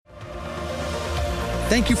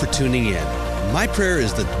Thank you for tuning in. My prayer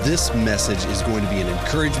is that this message is going to be an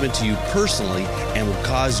encouragement to you personally and will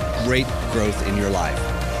cause great growth in your life.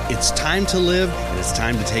 It's time to live, and it's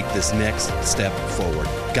time to take this next step forward.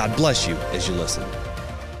 God bless you as you listen.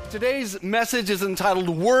 Today's message is entitled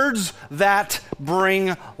Words That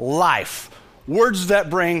Bring Life. Words that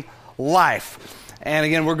bring life. And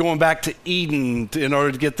again, we're going back to Eden in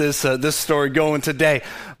order to get this story going today.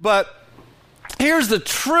 But here's the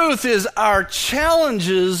truth is our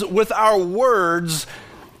challenges with our words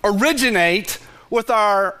originate with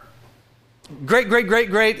our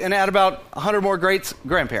great, and add about 100 more greats,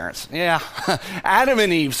 grandparents. Yeah, Adam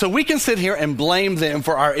and Eve. So we can sit here and blame them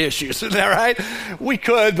for our issues. Isn't that right? We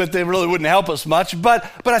could, but they really wouldn't help us much. But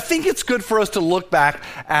I think it's good for us to look back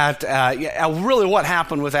at really what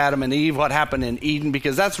happened with Adam and Eve, what happened in Eden,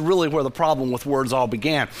 because that's really where the problem with words all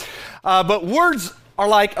began. But words are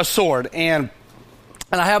like a sword, and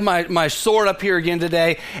I have my sword up here again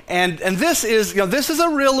today, and this is a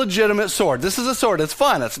real legitimate sword. This is a sword. It's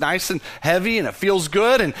fun. It's nice and heavy, and it feels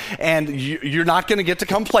good, and you're not going to get to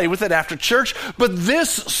come play with it after church. But this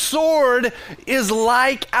sword is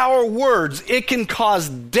like our words. It can cause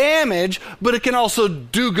damage, but it can also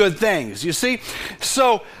do good things. You see,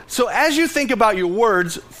 so as you think about your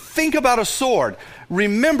words, think about a sword.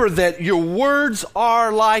 Remember that your words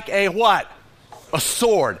are like a what? A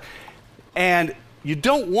sword, and you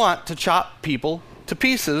don't want to chop people to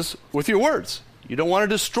pieces with your words. You don't want to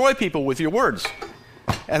destroy people with your words.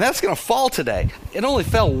 And that's going to fall today. It only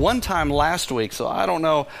fell one time last week, so I don't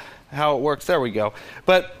know how it works. There we go.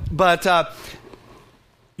 But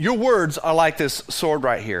your words are like this sword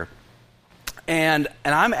right here. And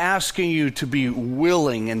I'm asking you to be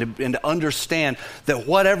willing and to understand that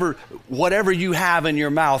whatever you have in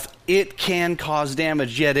your mouth, it can cause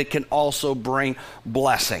damage, yet it can also bring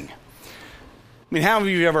blessing. I mean, how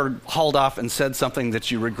many of you ever hauled off and said something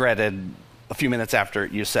that you regretted a few minutes after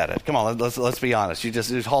you said it? Come on, let's be honest. You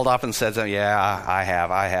just hauled off and said something. Yeah, I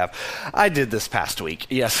have. I did this past week.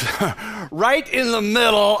 Yes. Right in the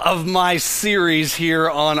middle of my series here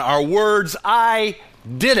on our words, I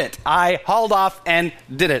did it. I hauled off and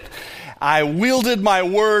did it. I wielded my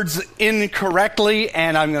words incorrectly,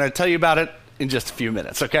 and I'm going to tell you about it in just a few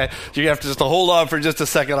minutes, okay? You have to just hold on for just a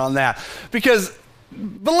second on that.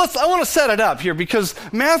 I want to set it up here because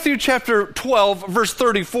Matthew chapter 12, verse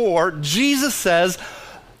 34, Jesus says,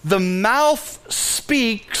 the mouth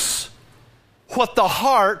speaks what the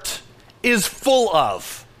heart is full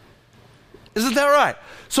of. Isn't that right?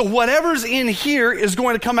 So whatever's in here is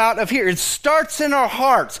going to come out of here. It starts in our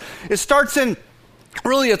hearts. It starts in,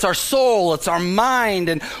 really, it's our soul, it's our mind,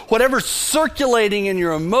 and whatever's circulating in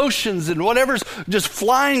your emotions and whatever's just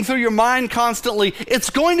flying through your mind constantly, it's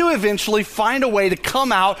going to eventually find a way to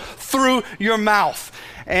come out through your mouth.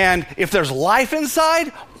 And if there's life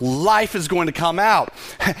inside, life is going to come out.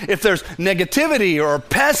 If there's negativity or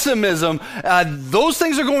pessimism, those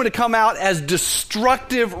things are going to come out as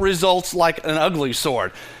destructive results like an ugly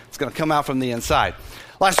sword. It's going to come out from the inside.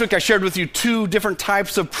 Last week I shared with you two different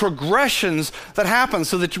types of progressions that happen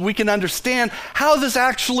so that we can understand how this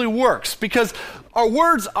actually works. Because our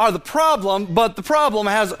words are the problem, but the problem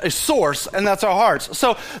has a source, and that's our hearts.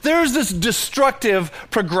 So there's this destructive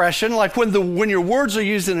progression, like when your words are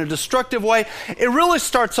used in a destructive way, it really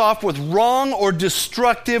starts off with wrong or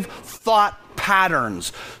destructive thought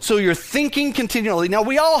patterns. So you're thinking continually. Now,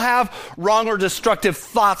 we all have wrong or destructive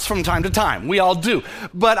thoughts from time to time. We all do.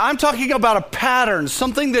 But I'm talking about a pattern,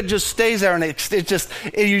 something that just stays there and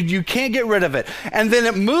you can't get rid of it. And then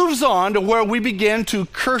it moves on to where we begin to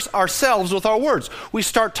curse ourselves with our words. We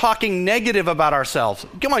start talking negative about ourselves.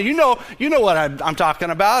 Come on, you know what I'm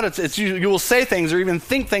talking about. It's you will say things or even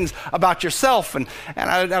think things about yourself. And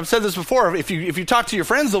I've said this before. If you talk to your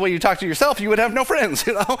friends the way you talk to yourself, you would have no friends.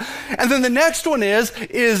 And then the next one is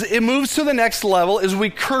it moves to the next level is we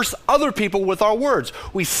curse other people with our words.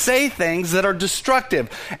 We say things that are destructive.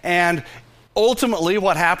 And ultimately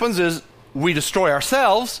what happens is we destroy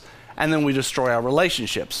ourselves and then we destroy our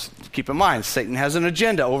relationships. Keep in mind, Satan has an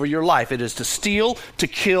agenda over your life. It is to steal, to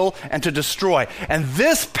kill, and to destroy. And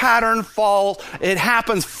this pattern it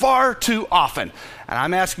happens far too often. And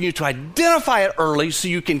I'm asking you to identify it early so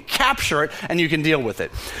you can capture it and you can deal with it.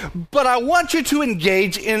 But I want you to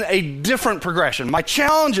engage in a different progression. My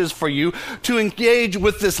challenge is for you to engage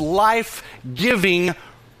with this life-giving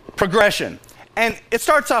progression. And it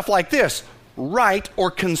starts off like this: right or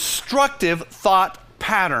constructive thought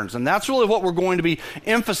patterns. And that's really what we're going to be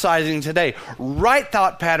emphasizing today. Right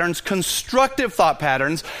thought patterns, constructive thought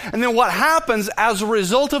patterns. And then what happens as a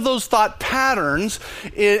result of those thought patterns,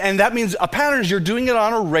 and that means a pattern is you're doing it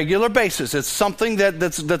on a regular basis. It's something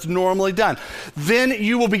that's normally done. Then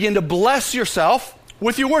you will begin to bless yourself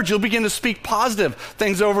with your words. You'll begin to speak positive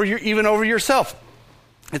things even over yourself.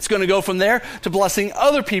 It's going to go from there to blessing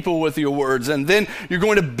other people with your words. And then you're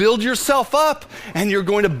going to build yourself up and you're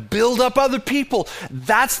going to build up other people.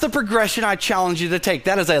 That's the progression I challenge you to take.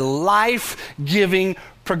 That is a life-giving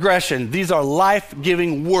progression. These are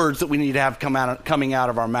life-giving words that we need to have coming out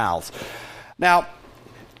of our mouths. Now,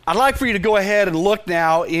 I'd like for you to go ahead and look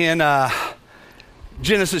now in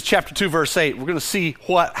Genesis chapter 2, verse 8. We're going to see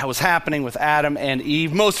what was happening with Adam and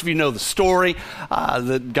Eve. Most of you know the story.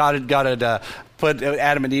 That God had put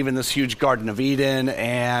Adam and Eve in this huge Garden of Eden,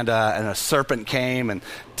 and a serpent came and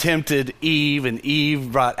tempted Eve, and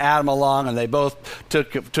Eve brought Adam along, and they both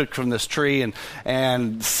took from this tree,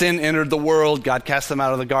 and sin entered the world. God cast them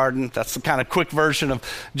out of the garden. That's the kind of quick version of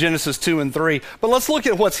Genesis 2 and 3. But let's look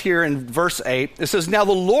at what's here in verse 8. It says, "Now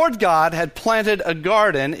the Lord God had planted a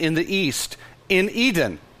garden in the east, in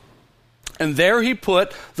Eden, and there he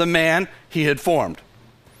put the man he had formed.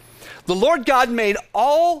 The Lord God made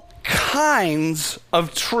all kinds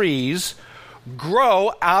of trees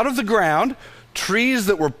grow out of the ground, trees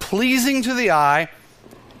that were pleasing to the eye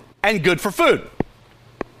and good for food."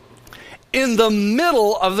 In the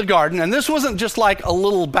middle of the garden, and this wasn't just like a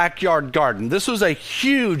little backyard garden. This was a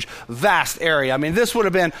huge, vast area. I mean, this would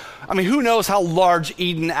have been, who knows how large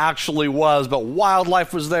Eden actually was, but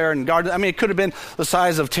wildlife was there and garden. It could have been the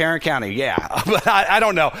size of Tarrant County, yeah, but I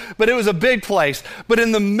don't know. But it was a big place. But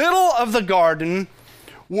in the middle of the garden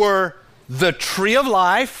were the tree of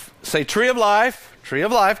life, say tree of life,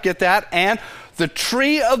 get that, and the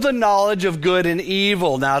tree of the knowledge of good and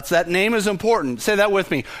evil. Now, that name is important. Say that with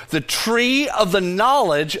me. The tree of the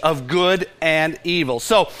knowledge of good and evil.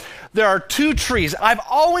 So, there are two trees. I've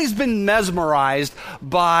always been mesmerized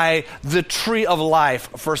by the tree of life,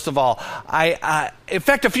 first of all. In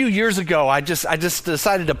fact, a few years ago, I just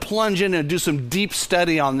decided to plunge in and do some deep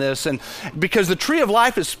study on this. And because the tree of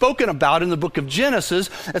life is spoken about in the book of Genesis,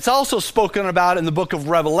 it's also spoken about in the book of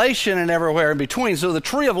Revelation and everywhere in between. So the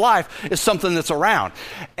tree of life is something that's around.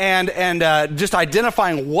 And just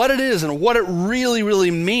identifying what it is and what it really,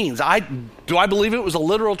 really means. Do I believe it was a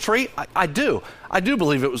literal tree? I do. I do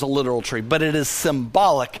believe it was a literal tree, but it is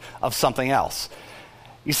symbolic of something else.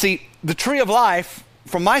 You see, the tree of life,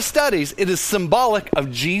 from my studies, it is symbolic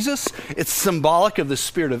of Jesus. It's symbolic of the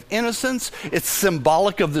spirit of innocence. It's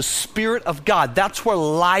symbolic of the Spirit of God. That's where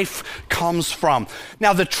life comes from.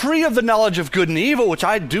 Now, the tree of the knowledge of good and evil, which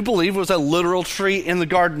I do believe was a literal tree in the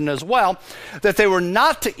garden as well, that they were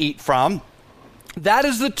not to eat from, that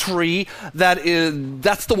is the tree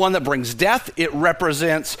that's the one that brings death. It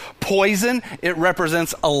represents poison. It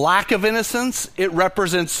represents a lack of innocence. It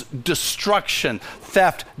represents destruction,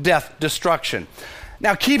 theft, death, destruction.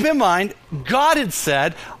 Now keep in mind, God had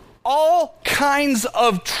said, all kinds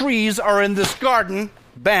of trees are in this garden,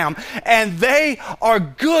 bam, and they are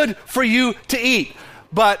good for you to eat.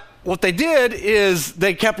 But what they did is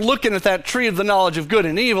they kept looking at that tree of the knowledge of good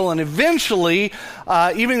and evil, and eventually,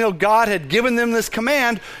 even though God had given them this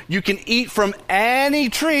command, you can eat from any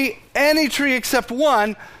tree except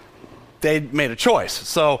one, they made a choice.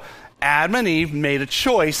 So Adam and Eve made a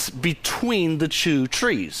choice between the two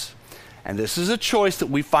trees. And this is a choice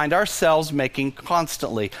that we find ourselves making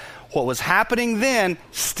constantly. What was happening then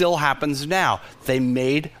still happens now. They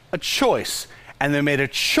made a choice, and they made a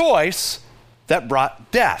choice that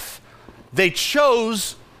brought death. They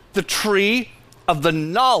chose the tree of the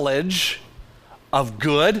knowledge of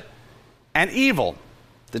good and evil.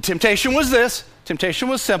 The temptation was this. Temptation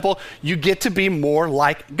was simple. You get to be more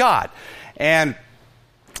like God. And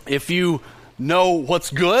if you know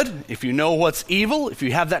what's good, if you know what's evil, if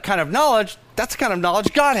you have that kind of knowledge, that's the kind of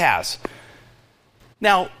knowledge God has.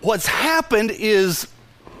 Now, what's happened is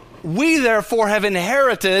we therefore have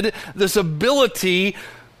inherited this ability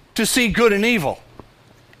to see good and evil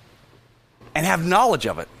and have knowledge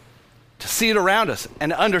of it, to see it around us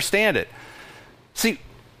and understand it. See,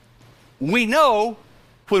 we know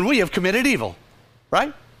when we have committed evil,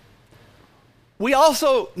 right? We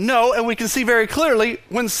also know, and we can see very clearly,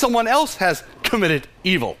 when someone else has committed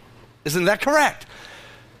evil. Isn't that correct?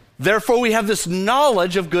 Therefore, we have this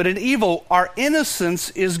knowledge of good and evil. Our innocence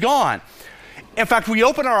is gone. In fact, we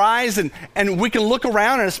open our eyes and we can look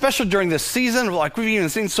around, and especially during this season, like we've even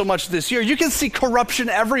seen so much this year, you can see corruption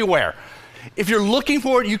everywhere. If you're looking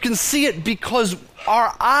for it, you can see it because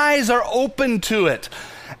our eyes are open to it.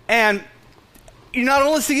 And you not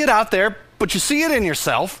only see it out there, but you see it in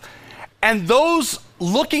yourself. And those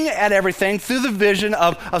looking at everything through the vision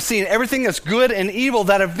of seeing everything that's good and evil,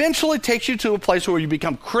 that eventually takes you to a place where you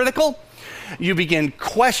become critical. You begin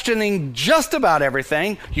questioning just about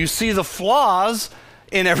everything. You see the flaws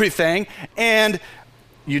in everything, and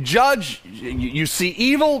you judge. You see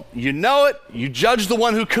evil, you know it. You judge the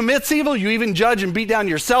one who commits evil. You even judge and beat down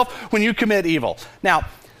yourself when you commit evil. Now,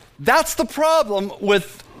 that's the problem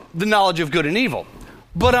with the knowledge of good and evil.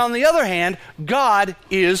 But on the other hand, God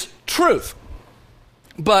is truth.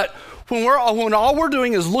 But when all we're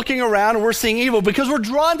doing is looking around and we're seeing evil, because we're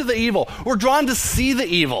drawn to the evil, we're drawn to see the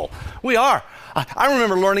evil. We are. I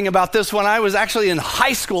remember learning about this when I was actually in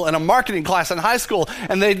high school, in a marketing class in high school,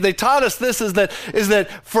 and they taught us this, is that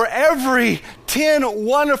for every 10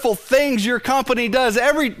 wonderful things your company does,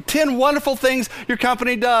 every 10 wonderful things your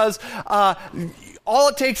company does, all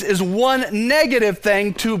it takes is one negative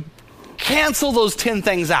thing to cancel those 10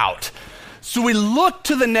 things out. So we look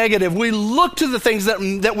to the negative, we look to the things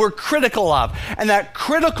that we're critical of, and that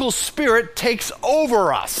critical spirit takes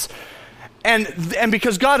over us. And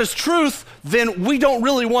because God is truth, then we don't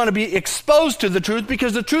really want to be exposed to the truth,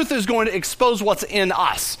 because the truth is going to expose what's in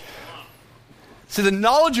us. See, the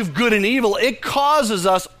knowledge of good and evil, it causes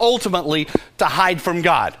us ultimately to hide from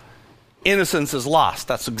God. Innocence is lost.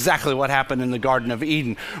 That's exactly what happened in the Garden of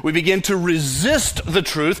Eden. We begin to resist the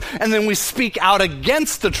truth, and then we speak out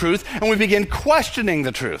against the truth, and we begin questioning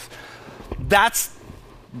the truth. That's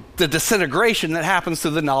the disintegration that happens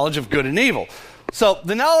through the knowledge of good and evil. So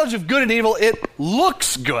the knowledge of good and evil, it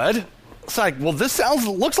looks good. It's like, well, this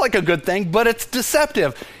looks like a good thing, but it's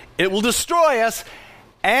deceptive. It will destroy us,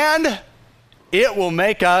 and it will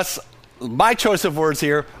make us, my choice of words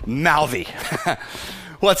here, mouthy.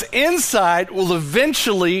 What's inside will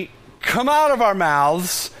eventually come out of our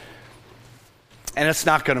mouths, and it's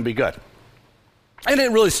not going to be good. And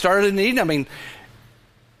it really started in Eden. I mean,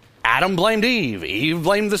 Adam blamed Eve. Eve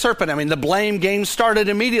blamed the serpent. I mean, the blame game started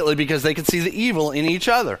immediately because they could see the evil in each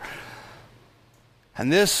other.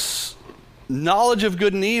 And this knowledge of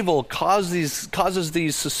good and evil causes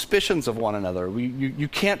these suspicions of one another. You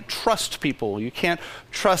can't trust people. You can't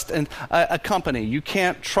trust a company. You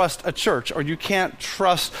can't trust a church, or you can't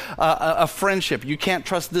trust a friendship. You can't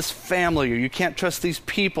trust this family, or you can't trust these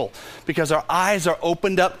people, because our eyes are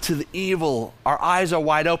opened up to the evil. Our eyes are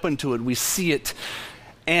wide open to it. We see it,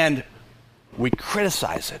 and we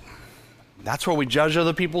criticize it. That's where we judge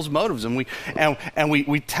other people's motives, and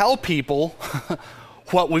we tell people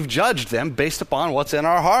what we've judged them based upon what's in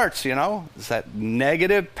our hearts. It's that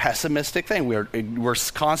negative, pessimistic thing. We're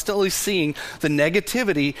constantly seeing the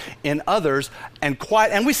negativity in others, and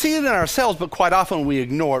we see it in ourselves, but quite often we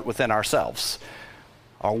ignore it within ourselves.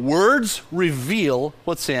 Our words reveal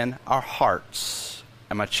what's in our hearts.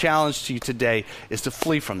 And my challenge to you today is to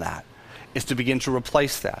flee from that, is to begin to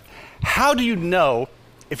replace that. How do you know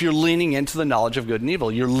if you're leaning into the knowledge of good and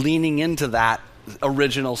evil? You're leaning into that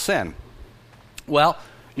original sin. Well,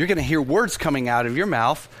 you're going to hear words coming out of your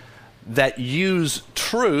mouth that use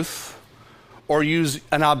truth or use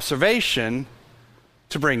an observation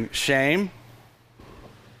to bring shame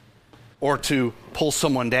or to pull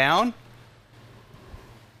someone down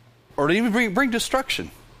or to even bring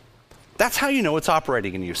destruction. That's how you know it's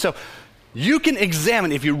operating in you. So you can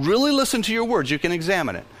examine, if you really listen to your words, you can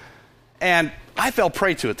examine it. And I fell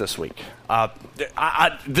prey to it this week.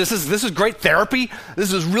 This is great therapy.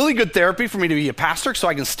 This is really good therapy for me to be a pastor, so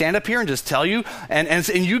I can stand up here and just tell you, and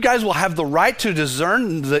you guys will have the right to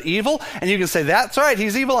discern the evil, and you can say, that's all right,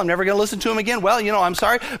 he's evil, I'm never going to listen to him again. Well, I'm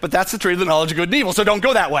sorry, but that's the tree of the knowledge of good and evil, so don't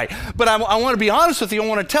go that way. But I want to be honest with you. I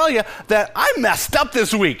want to tell you that I messed up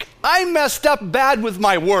this week. I messed up bad with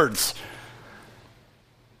my words.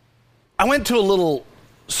 I went to a little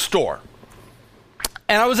store.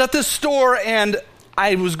 And I was at this store, and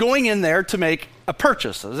I was going in there to make a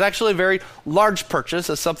purchase. It was actually a very large purchase.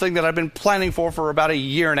 It's something that I've been planning for about a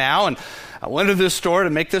year now. And I went to this store to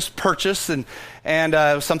make this purchase, and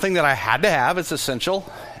something that I had to have. It's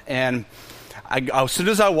essential. And as soon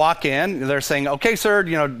as I walk in, they're saying, "Okay, sir,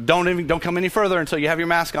 don't come any further until you have your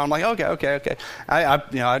mask on." I'm like, "Okay."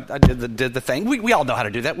 I did the thing. We all know how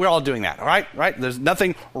to do that. We're all doing that. All right. There's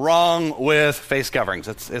nothing wrong with face coverings.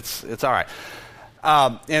 It's all right.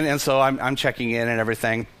 And so I'm checking in and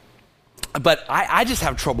everything. But I just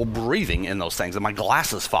have trouble breathing in those things, and my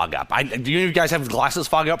glasses fog up. Do you guys have a glasses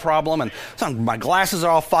fog up problem? And my glasses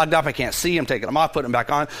are all fogged up. I can't see. I'm taking them off, putting them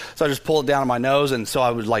back on. So I just pull it down on my nose, and so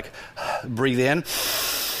I would breathe in,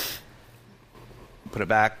 put it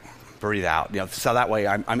back, breathe out. So that way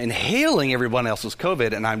I'm inhaling everyone else's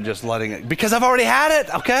COVID, and I'm just letting it, because I've already had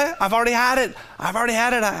it, okay? I've already had it. I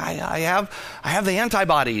have the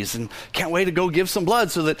antibodies, and can't wait to go give some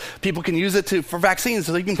blood so that people can use it for vaccines,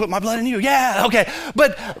 so they can put my blood in you. Yeah, okay.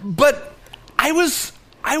 But I was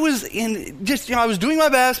in just, I was doing my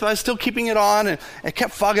best, but I was still keeping it on, and it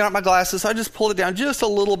kept fogging up my glasses. So I just pulled it down just a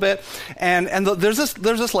little bit, and there's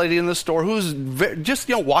this lady in the store who's just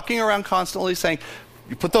walking around constantly saying,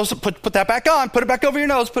 "You put that back on, put it back over your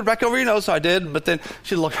nose, put it back over your nose." So I did, but then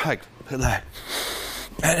she looked like that.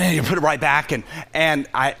 And you put it right back, and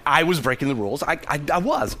I was breaking the rules.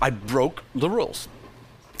 I broke the rules.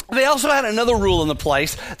 They also had another rule in the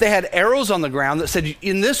place. They had arrows on the ground that said,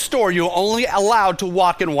 in this store, you're only allowed to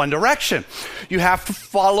walk in one direction. You have to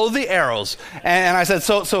follow the arrows. And I said,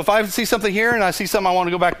 so if I see something here and I see something I want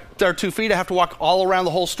to go back there 2 feet, I have to walk all around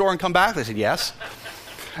the whole store and come back? They said, yes.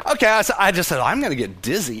 Okay, I just said, I'm going to get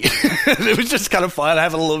dizzy. It was just kind of fun,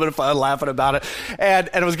 having a little bit of fun, laughing about it. And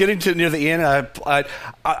I was getting to near the end,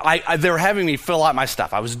 and they were having me fill out my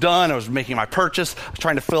stuff. I was done. I was making my purchase. I was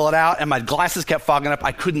trying to fill it out, and my glasses kept fogging up.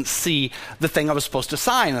 I couldn't see the thing I was supposed to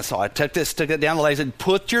sign. And so I took it down the leg. I said,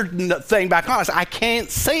 put your thing back on. I said, I can't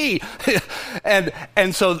see.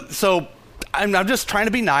 and so I'm just trying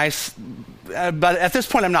to be nice. But at this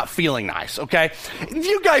point, I'm not feeling nice, okay?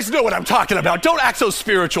 You guys know what I'm talking about. Don't act so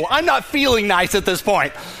spiritual. I'm not feeling nice at this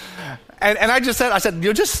point. And I said,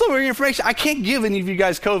 just some information. I can't give any of you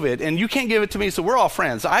guys COVID, and you can't give it to me, so we're all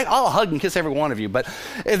friends. I'll hug and kiss every one of you, but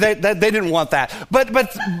they didn't want that.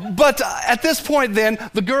 But at this point, then,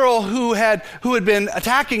 the girl who had been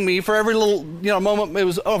attacking me for every little moment it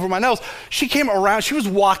was over my nose, she came around. She was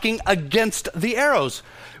walking against the arrows.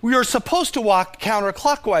 We were supposed to walk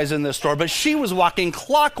counterclockwise in this store, but she was walking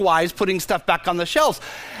clockwise, putting stuff back on the shelves.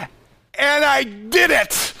 And I did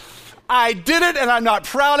it. And I'm not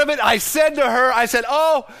proud of it. I said to her,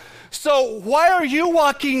 oh, so why are you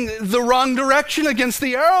walking the wrong direction against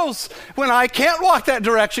the arrows when I can't walk that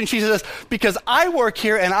direction? She says, because I work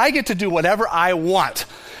here and I get to do whatever I want.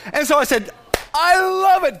 And so I said, I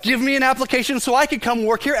love it. Give me an application so I can come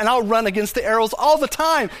work here, and I'll run against the arrows all the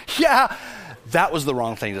time. Yeah. That was the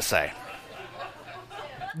wrong thing to say.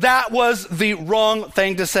 That was the wrong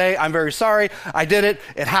thing to say. I'm very sorry. I did it.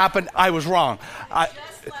 It happened. I was wrong.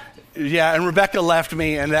 And Rebecca left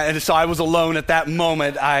me, and so I was alone at that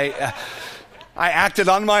moment. I acted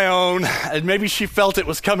on my own, and maybe she felt it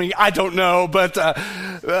was coming. I don't know, but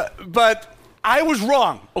I was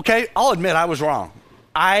wrong, okay? I'll admit I was wrong.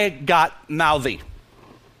 I got mouthy.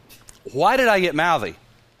 Why did I get mouthy?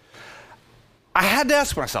 I had to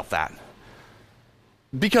ask myself that.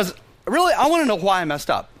 Because really, I want to know why I messed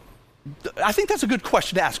up. I think that's a good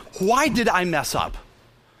question to ask. Why did I mess up?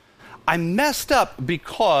 I messed up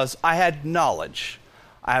because I had knowledge.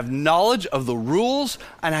 I have knowledge of the rules,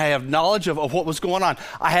 and I have knowledge of what was going on.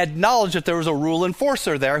 I had knowledge that there was a rule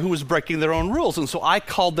enforcer there who was breaking their own rules, and so I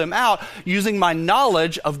called them out using my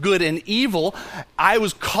knowledge of good and evil. I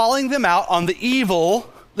was calling them out on the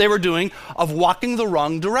evil they were doing of walking the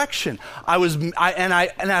wrong direction. I was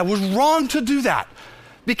wrong to do that.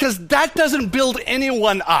 Because that doesn't build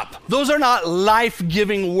anyone up. Those are not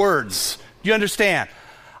life-giving words. Do you understand?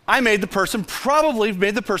 I probably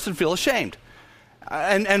made the person feel ashamed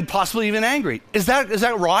and possibly even angry. Is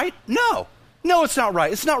that right? No, it's not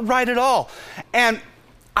right. It's not right at all. And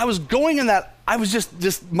I was going in that, I was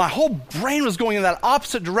just my whole brain was going in that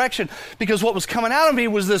opposite direction, because what was coming out of me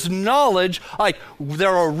was this knowledge, like,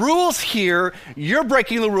 there are rules here, you're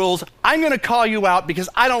breaking the rules, I'm going to call you out because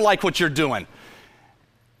I don't like what you're doing.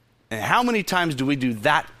 And how many times do we do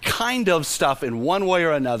that kind of stuff in one way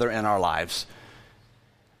or another in our lives?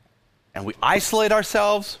 And we isolate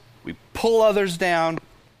ourselves, we pull others down.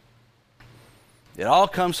 It all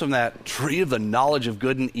comes from that tree of the knowledge of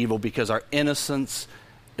good and evil, because our innocence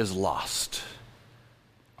is lost.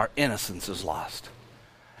 Our innocence is lost.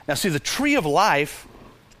 Now see, the tree of life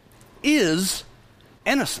is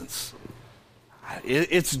innocence.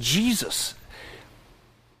 It's Jesus.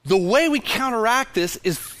 The way we counteract this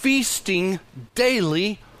is feasting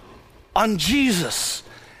daily on Jesus.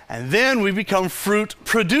 And then we become fruit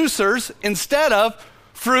producers instead of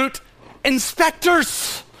fruit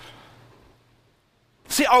inspectors.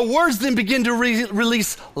 See, our words then begin to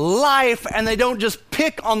release life, and they don't just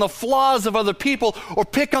pick on the flaws of other people or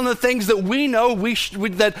pick on the things that we know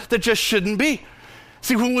that just shouldn't be.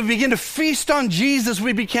 See, when we begin to feast on Jesus,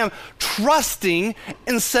 we become trusting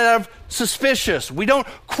instead of suspicious. We don't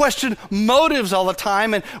question motives all the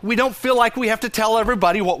time, and we don't feel like we have to tell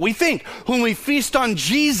everybody what we think. When we feast on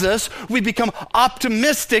Jesus, we become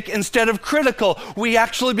optimistic instead of critical. We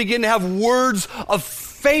actually begin to have words of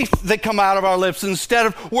faith that come out of our lips instead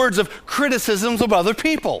of words of criticisms of other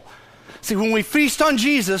people. See, when we feast on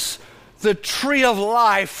Jesus, the tree of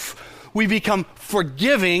life, we become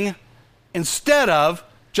forgiving instead of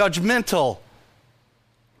judgmental.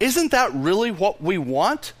 Isn't that really what we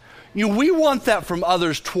want? We want that from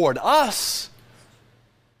others toward us.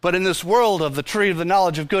 But in this world of the tree of the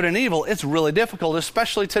knowledge of good and evil, it's really difficult,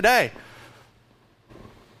 especially today.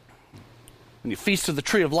 When you feast of the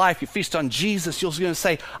tree of life, you feast on Jesus, you're going to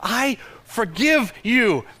say, I forgive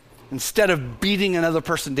you, instead of beating another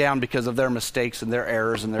person down because of their mistakes and their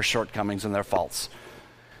errors and their shortcomings and their faults.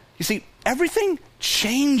 You see, everything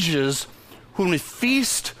changes when we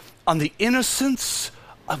feast on the innocence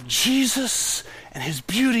of Jesus and his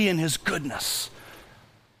beauty and his goodness.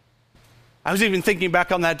 I was even thinking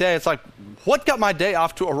back on that day, it's like, what got my day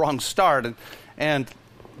off to a wrong start? And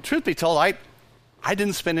truth be told, I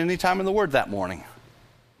didn't spend any time in the Word that morning.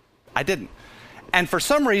 I didn't. And for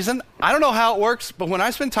some reason, I don't know how it works, but when I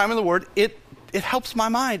spend time in the Word, it helps my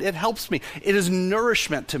mind. It helps me. It is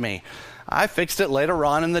nourishment to me. I fixed it later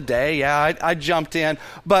on in the day. Yeah, I jumped in.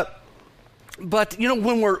 But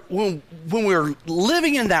when we're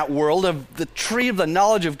living in that world of the tree of the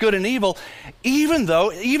knowledge of good and evil, even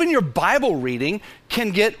your Bible reading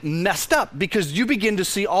can get messed up because you begin to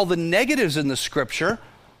see all the negatives in the Scripture.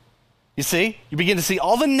 You see, you begin to see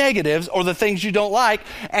all the negatives or the things you don't like,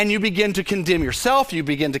 and you begin to condemn yourself, you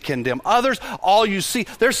begin to condemn others. All you see,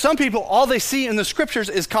 there's some people, all they see in the Scriptures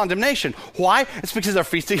is condemnation. Why? It's because they're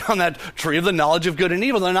feasting on that tree of the knowledge of good and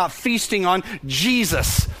evil. They're not feasting on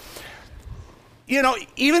Jesus.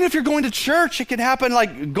 Even if you're going to church, it can happen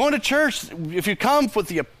like going to church. If you come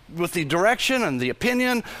with the direction and the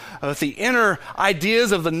opinion, with the inner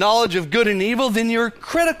ideas of the knowledge of good and evil, then you're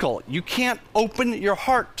critical. You can't open your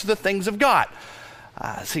heart to the things of God.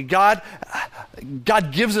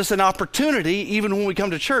 God gives us an opportunity even when we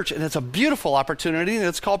come to church, and it's a beautiful opportunity, and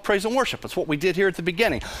it's called praise and worship. It's what we did here at the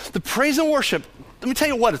beginning. The praise and worship, let me tell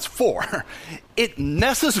you what it's for. It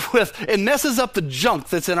messes up the junk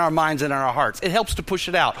that's in our minds and in our hearts. It helps to push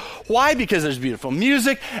it out. Why? Because there's beautiful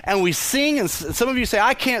music, and we sing, and some of you say,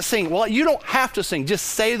 I can't sing. Well, you don't have to sing. Just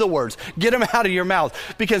say the words. Get them out of your mouth.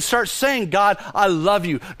 Because start saying, God, I love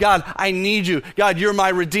you. God, I need you. God, you're my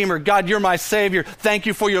Redeemer. God, you're my Savior. Thank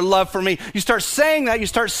you for your love for me. You start saying that, you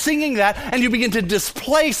start singing that, and you begin to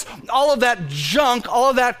displace all of that junk, all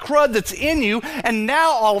of that crud that's in you, and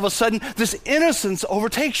now all of a sudden, this innocence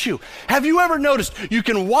overtakes you. Have you ever noticed you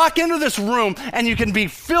can walk into this room and you can be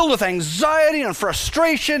filled with anxiety and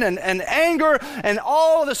frustration and anger and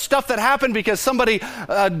all of the stuff that happened because somebody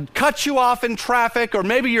cut you off in traffic, or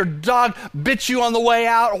maybe your dog bit you on the way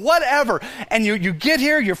out, or whatever, and you get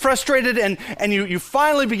here, you're frustrated, and you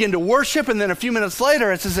finally begin to worship, and then a few minutes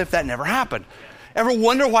later it's as if that never happened. Ever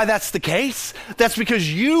wonder why that's the case? That's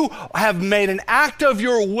because you have made an act of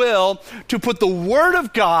your will to put the Word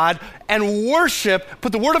of God and worship,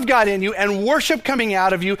 put the Word of God in you and worship coming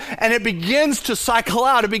out of you, and it begins to cycle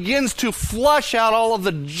out. It begins to flush out all of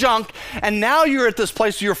the junk, and now you're at this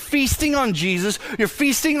place, you're feasting on Jesus, you're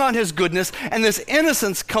feasting on His goodness, and this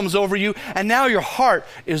innocence comes over you, and now your heart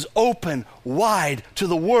is open wide to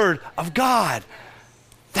the Word of God.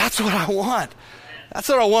 That's what I want. That's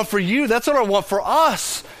what I want for you. That's what I want for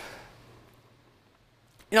us.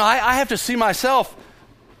 I have to see myself,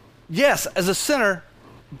 yes, as a sinner,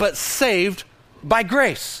 but saved by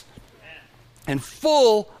grace and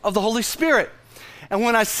full of the Holy Spirit. And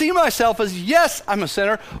when I see myself as, yes, I'm a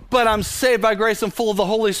sinner, but I'm saved by grace and full of the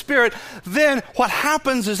Holy Spirit, then what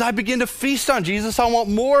happens is I begin to feast on Jesus. I want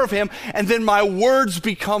more of Him, and then my words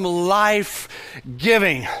become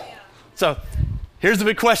life-giving. So here's the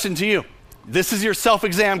big question to you. This is your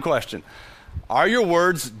self-exam question. Are your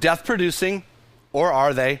words death-producing, or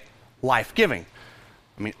are they life-giving?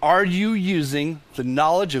 I mean, are you using the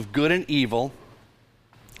knowledge of good and evil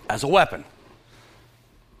as a weapon?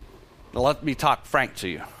 Now, let me talk frank to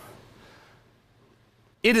you.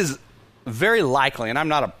 It is very likely, and I'm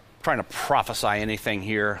not trying to prophesy anything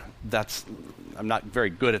here. I'm not very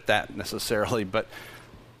good at that necessarily, but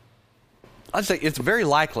I'd say it's very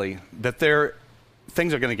likely that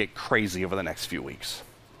things are going to get crazy over the next few weeks.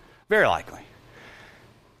 Very likely.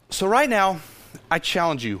 So right now, I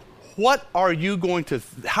challenge you,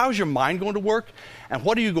 how's your mind going to work? And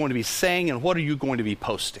what are you going to be saying? And what are you going to be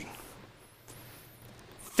posting?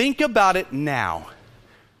 Think about it now.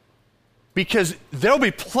 Because there'll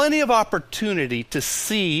be plenty of opportunity to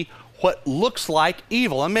see what looks like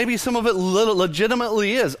evil. And maybe some of it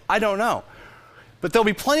legitimately is. I don't know. But there'll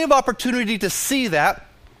be plenty of opportunity to see that.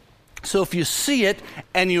 So if you see it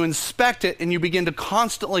and you inspect it and you begin to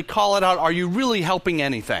constantly call it out, are you really helping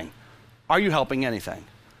anything? Are you helping anything?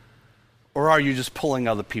 Or are you just pulling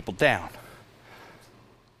other people down?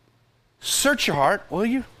 Search your heart, will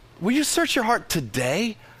you? Will you search your heart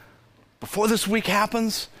today, before this week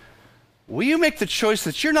happens? Will you make the choice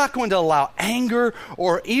that you're not going to allow anger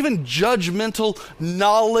or even judgmental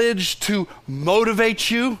knowledge to motivate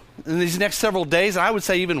you in these next several days, and I would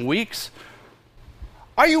say even weeks?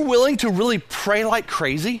 Are you willing to really pray like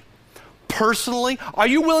crazy? Personally, are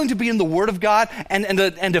you willing to be in the Word of God and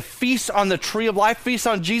to feast on the tree of life, feast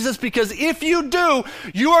on Jesus? Because if you do,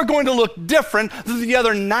 you are going to look different than the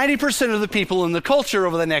other 90% of the people in the culture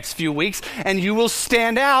over the next few weeks, and you will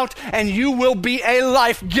stand out, and you will be a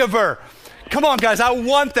life giver. Come on, guys, I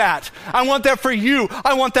want that. I want that for you.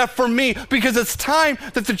 I want that for me, because it's time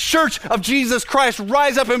that the church of Jesus Christ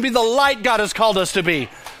rise up and be the light God has called us to be.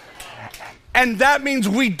 And that means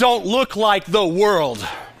we don't look like the world.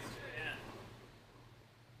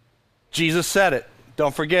 Jesus said it.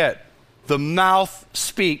 Don't forget. The mouth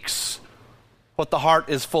speaks what the heart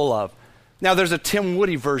is full of. Now, there's a Tim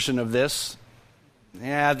Woody version of this.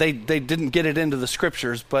 Yeah, they didn't get it into the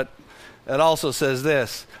scriptures, but it also says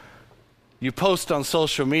this. You post on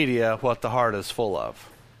social media what the heart is full of.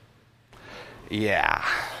 Yeah.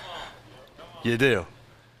 You do.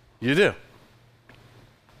 You do.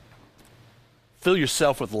 Fill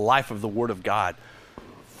yourself with the life of the Word of God.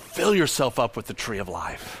 Fill yourself up with the tree of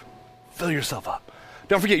life. Fill yourself up.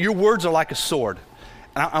 Don't forget, your words are like a sword.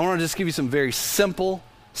 And I want to just give you some very simple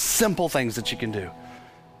things that you can do.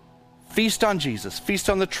 Feast on Jesus.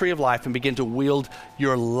 Feast on the tree of life and begin to wield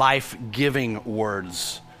your life-giving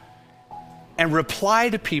words. And reply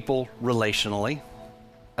to people relationally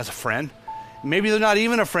as a friend. Maybe they're not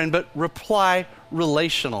even a friend, but reply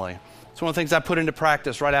relationally. It's one of the things I put into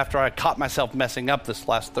practice right after I caught myself messing up this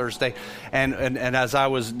last Thursday. And as I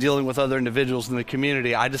was dealing with other individuals in the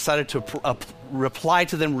community, I decided to reply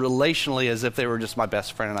to them relationally as if they were just my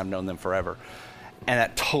best friend and I've known them forever. And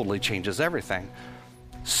that totally changes everything.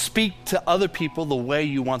 Speak to other people the way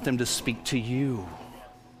you want them to speak to you.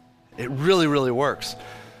 It really, really works.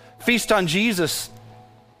 Feast on Jesus.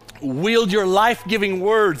 Wield your life-giving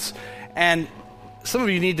words. And some of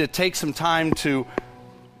you need to take some time to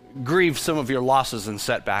grieve some of your losses and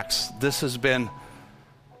setbacks. This has been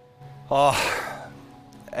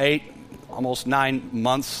 8, almost 9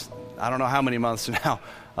 months. I don't know how many months now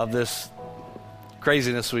of this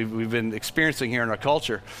craziness we've been experiencing here in our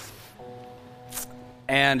culture.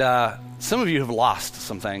 And some of you have lost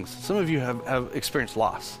some things. Some of you have experienced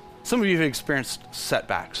loss. Some of you have experienced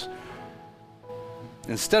setbacks.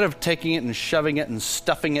 Instead of taking it and shoving it and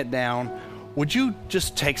stuffing it down, would you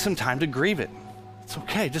just take some time to grieve it? It's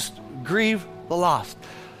okay. Just grieve the loss.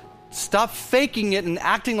 Stop faking it and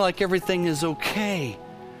acting like everything is okay.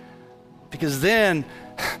 Because then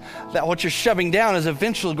that what you're shoving down is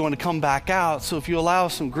eventually going to come back out. So if you allow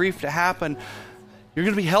some grief to happen, you're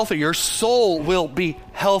going to be healthier. Your soul will be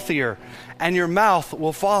healthier. And your mouth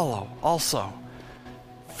will follow also.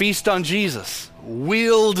 Feast on Jesus.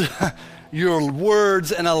 Wield your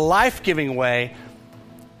words in a life-giving way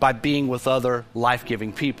by being with other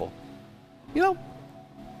life-giving people. You know,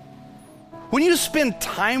 when you spend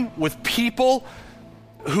time with people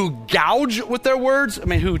who gouge with their words,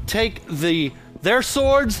 who take their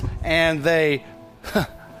swords and they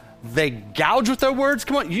gouge with their words,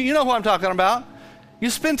 come on, you know who I'm talking about. You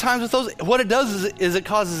spend time with those, what it does is it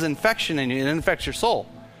causes infection in you and it infects your soul.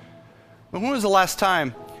 When was the last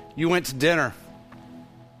time you went to dinner?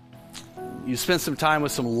 You spent some time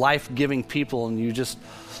with some life-giving people and you just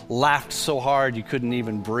laughed so hard you couldn't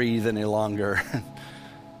even breathe any longer.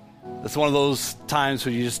 It's one of those times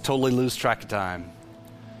where you just totally lose track of time.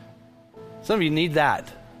 Some of you need that.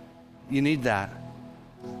 You need that.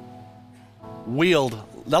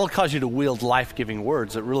 That'll cause you to wield life-giving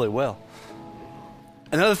words. It really will.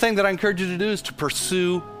 Another thing that I encourage you to do is to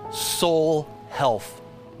pursue soul health.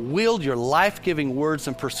 Wield your life-giving words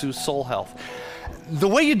and pursue soul health. The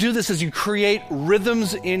way you do this is you create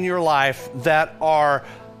rhythms in your life that are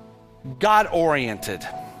God-oriented.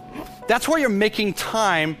 That's where you're making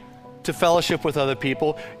time to fellowship with other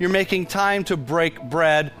people. You're making time to break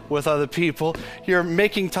bread with other people. You're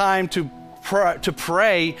making time to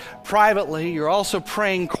pray privately. You're also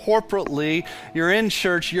praying corporately. You're in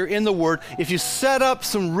church. You're in the Word. If you set up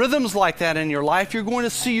some rhythms like that in your life, you're going to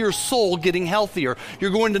see your soul getting healthier. You're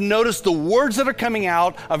going to notice the words that are coming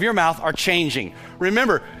out of your mouth are changing.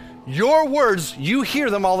 Remember, your words, you hear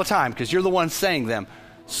them all the time because you're the one saying them.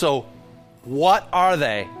 So what are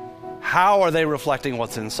they? How are they reflecting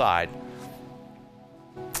what's inside?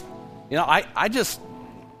 You know, I just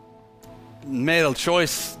made a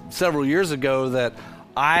choice several years ago that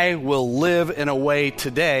I will live in a way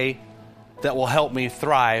today that will help me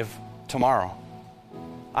thrive tomorrow.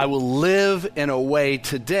 I will live in a way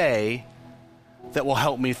today that will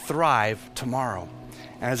help me thrive tomorrow.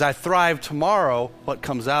 And as I thrive tomorrow, what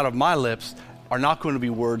comes out of my lips are not going to be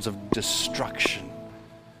words of destruction.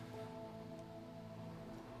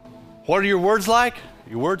 What are your words like?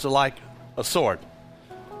 Your words are like a sword.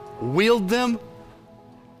 Wield them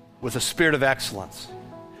with a spirit of excellence.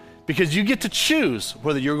 Because you get to choose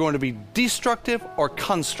whether you're going to be destructive or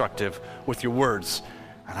constructive with your words.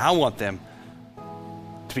 And I want them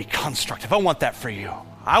to be constructive. I want that for you.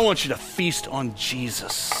 I want you to feast on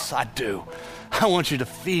Jesus. I do. I want you to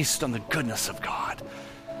feast on the goodness of God.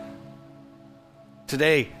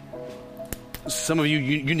 Today, some of you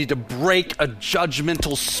need to break a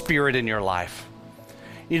judgmental spirit in your life.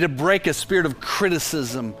 You need to break a spirit of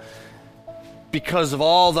criticism because of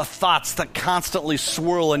all the thoughts that constantly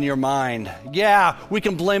swirl in your mind. Yeah, we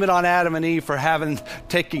can blame it on Adam and Eve for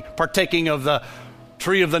partaking of the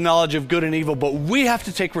tree of the knowledge of good and evil, but we have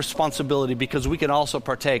to take responsibility because we can also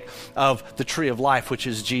partake of the tree of life, which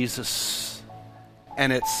is Jesus,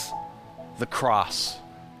 and it's the cross.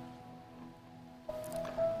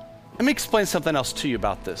 Let me explain something else to you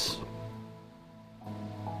about this.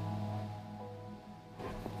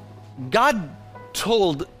 God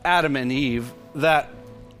told Adam and Eve that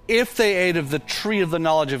if they ate of the tree of the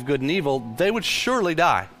knowledge of good and evil, they would surely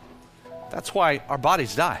die. That's why our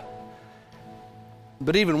bodies die.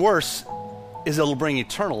 But even worse is it'll bring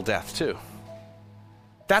eternal death too.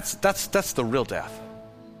 That's the real death.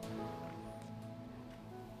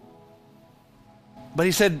 But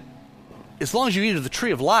he said, as long as you eat of the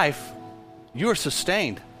tree of life, you are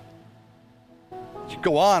sustained. You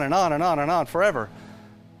go on and on and on and on forever.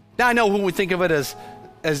 Now I know when we think of it as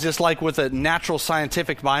just like with a natural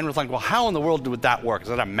scientific mind, we're like, well, how in the world would that work? Is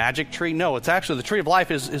that a magic tree? No, it's actually the tree of life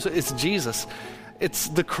is Jesus. It's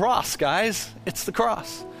the cross, guys. It's the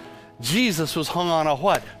cross. Jesus was hung on a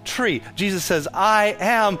what? Tree. Jesus says, I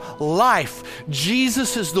am life.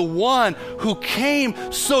 Jesus is the one who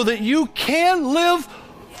came so that you can live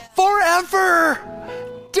forever.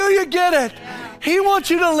 Do you get it? He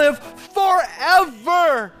wants you to live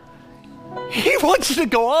forever. He wants you to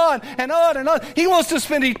go on and on and on. He wants to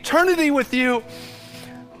spend eternity with you.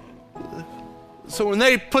 So when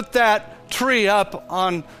they put that tree up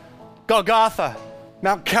on Golgotha,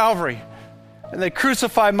 Mount Calvary, and they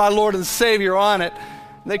crucified my Lord and Savior on it,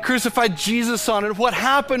 and they crucified Jesus on it, what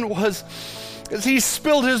happened was, as he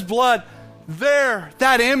spilled his blood, there,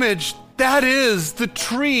 that image, that is the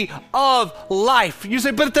tree of life. You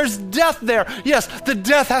say, but there's death there. Yes, the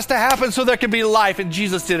death has to happen so there can be life, and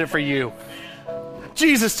Jesus did it for you.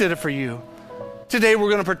 Jesus did it for you. Today we're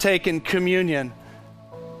going to partake in communion.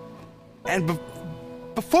 And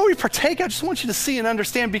before we partake, I just want you to see and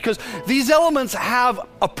understand, because these elements have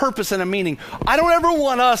a purpose and a meaning. I don't ever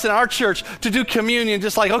want us in our church to do communion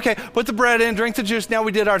just like, okay, put the bread in, drink the juice, now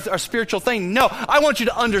we did our spiritual thing. No, I want you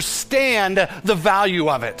to understand the value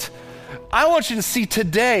of it. I want you to see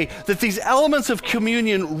today that these elements of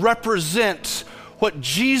communion represent what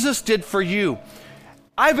Jesus did for you.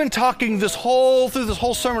 I've been talking through this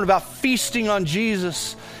whole sermon about feasting on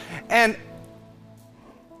Jesus, and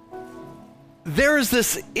there is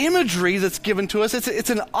this imagery that's given to us. It's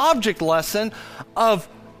an object lesson of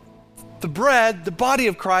the bread, the body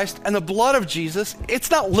of Christ, and the blood of Jesus.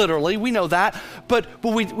 It's not literally, we know that, but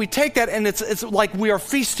we take that and it's like we are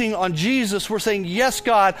feasting on Jesus. We're saying, yes,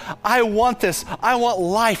 God, I want this. I want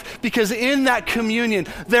life, because in that communion,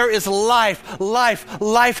 there is life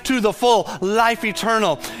to the full, life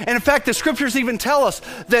eternal. And in fact, the scriptures even tell us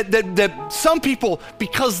that some people,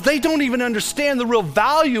 because they don't even understand the real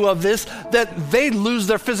value of this, that they lose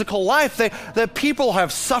their physical life. That people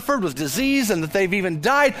have suffered with disease and that they've even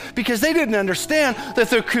died because they didn't understand that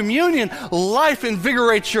through communion, life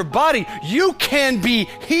invigorates your body. You can be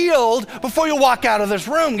healed before you walk out of this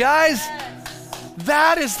room, guys.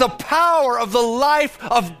 That is the power of the life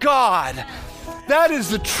of God. That is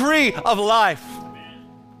the tree of life.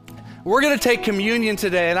 We're going to take communion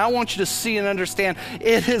today, and I want you to see and understand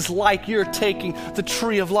it is like you're taking the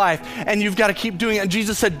tree of life, and you've got to keep doing it. And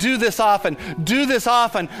Jesus said, do this often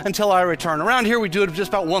until I return. Around here, we do it just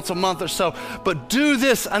about once a month or so, but do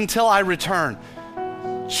this until I return.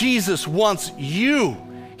 Jesus wants you.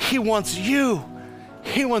 He wants you.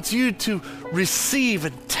 He wants you to receive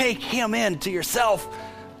and take him into yourself.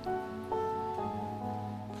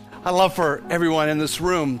 I'd love for everyone in this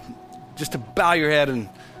room just to bow your head and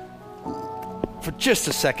for just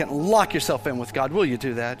a second, lock yourself in with God. Will you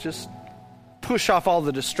do that? Just push off all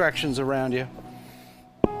the distractions around you.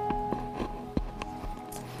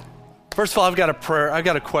 First of all, I've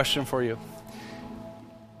got a question for you.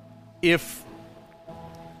 if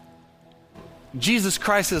Jesus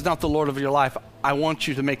Christ is not the Lord of your life, I want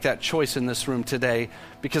you to make that choice in this room today,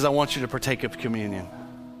 because I want you to partake of communion.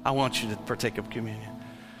 I want you to partake of communion.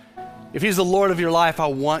 If he's the Lord of your life, I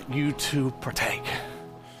want you to partake.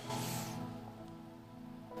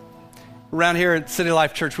 Around here at City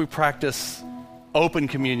Life Church, we practice open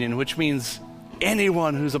communion, which means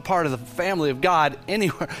anyone who's a part of the family of God,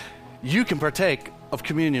 anywhere, you can partake of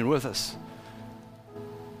communion with us.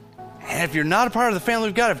 And if you're not a part of the family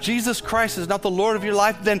of God, if Jesus Christ is not the Lord of your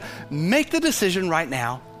life, then make the decision right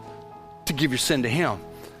now to give your sin to him.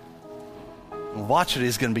 And watch what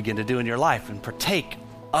he's going to begin to do in your life and partake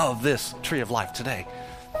of this tree of life today.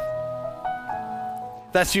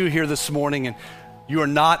 If that's you here this morning and you are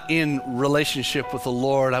not in relationship with the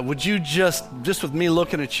Lord, would you just with me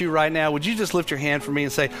looking at you right now, would you just lift your hand for me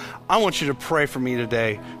and say, I want you to pray for me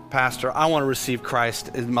today, Pastor. I want to receive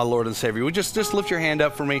Christ as my Lord and Savior. Would you just lift your hand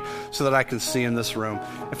up for me so that I can see in this room?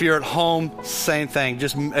 If you're at home, same thing.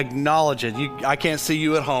 Just acknowledge it. I can't see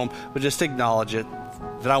you at home, but just acknowledge it,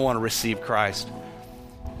 that I want to receive Christ.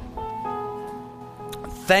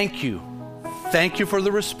 Thank you. Thank you for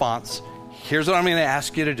the response. Here's what I'm going to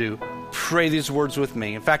ask you to do. Pray these words with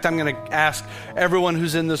me. In fact, I'm going to ask everyone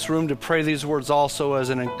who's in this room to pray these words also as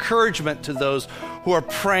an encouragement to those who are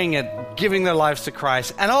praying it, giving their lives to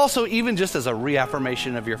Christ, and also even just as a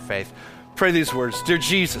reaffirmation of your faith. Pray these words. Dear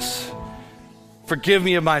Jesus, forgive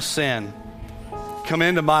me of my sin. Come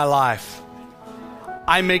into my life.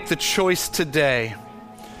 I make the choice today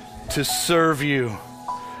to serve you.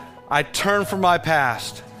 I turn from my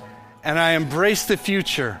past and I embrace the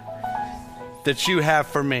future that you have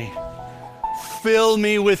for me. Fill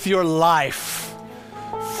me with your life.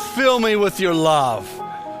 Fill me with your love.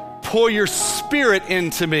 Pour your Spirit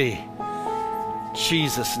into me. In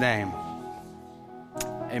Jesus' name.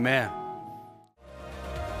 Amen.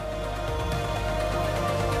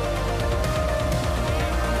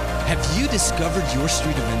 Have you discovered your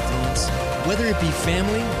street of influence? Whether it be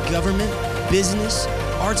family, government, business,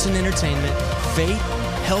 arts and entertainment, faith,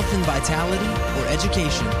 health and vitality, or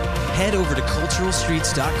education, head over to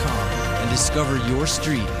culturalstreets.com and discover your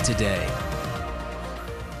street today.